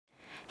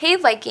Hey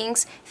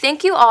Vikings,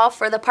 thank you all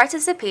for the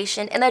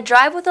participation in the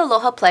Drive with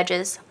Aloha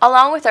pledges,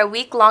 along with our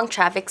week-long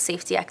traffic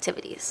safety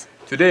activities.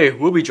 Today,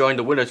 we'll be drawing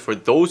the winners for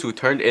those who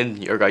turned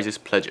in your guys'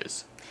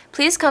 pledges.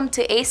 Please come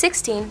to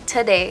A16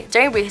 today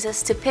during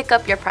recess to pick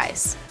up your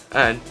prize.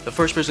 And the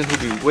first person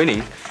who'll be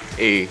winning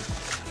a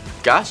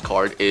gas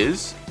card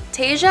is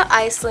Tasia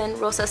Iceland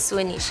Rosa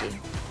Suenishi.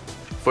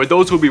 For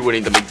those who'll be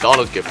winning the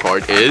McDonald's gift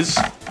card is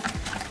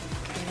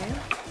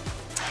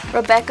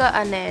Rebecca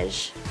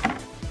Anej.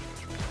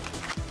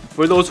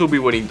 For those who'll be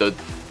winning the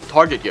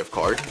Target gift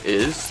card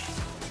is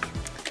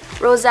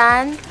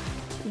Roseanne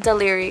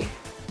Deliri.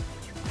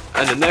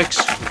 And the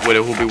next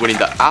winner who'll be winning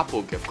the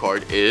Apple gift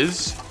card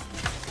is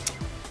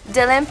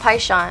Dylan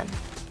Paishan.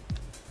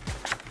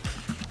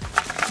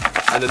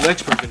 And the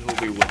next person who'll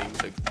be winning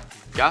the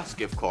gas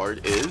gift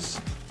card is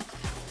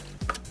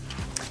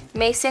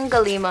Mason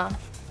Galima.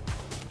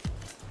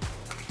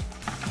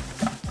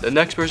 The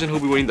next person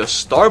who'll be winning the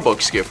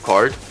Starbucks gift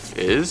card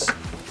is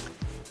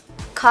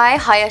Kai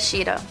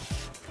Hayashida.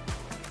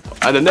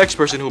 And the next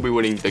person who'll be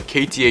winning the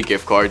KTA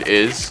gift card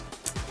is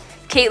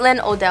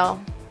Caitlin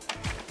Odell.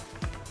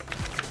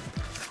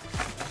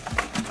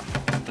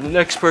 And the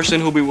next person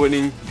who'll be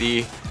winning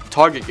the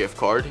Target gift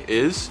card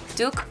is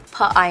Duke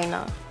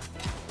Pa'aina.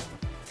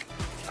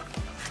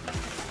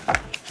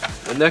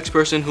 The next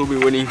person who'll be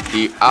winning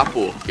the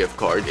Apple gift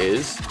card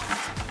is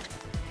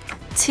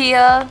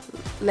Tia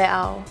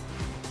Leao.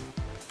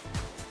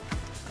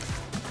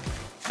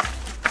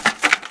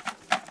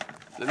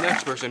 The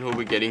next person who'll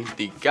be getting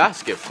the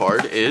gas gift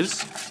card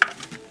is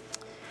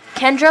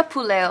Kendra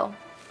Puleo.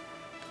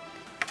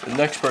 The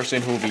next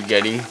person who'll be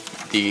getting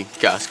the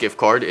gas gift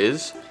card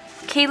is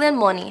Kaylin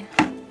Moni.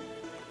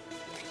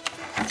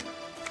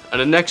 And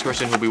the next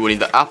person who'll be winning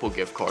the Apple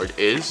gift card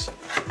is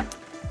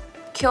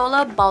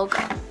Kyola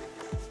Balga.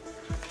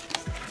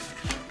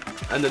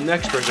 And the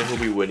next person who'll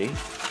be winning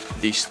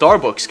the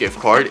Starbucks gift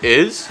card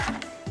is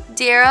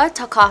Dira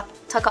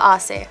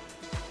Takaase.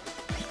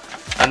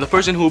 And the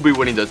person who will be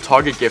winning the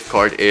Target gift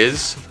card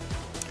is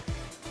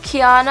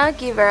Kiana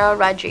Guevara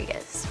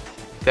Rodriguez.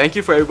 Thank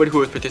you for everybody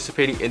who is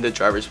participating in the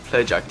Driver's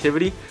Pledge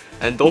activity.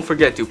 And don't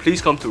forget to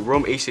please come to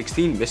room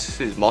A16,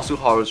 Mrs.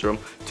 Masuharu's room,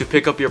 to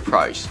pick up your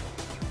prize.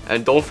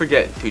 And don't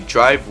forget to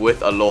drive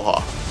with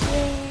Aloha.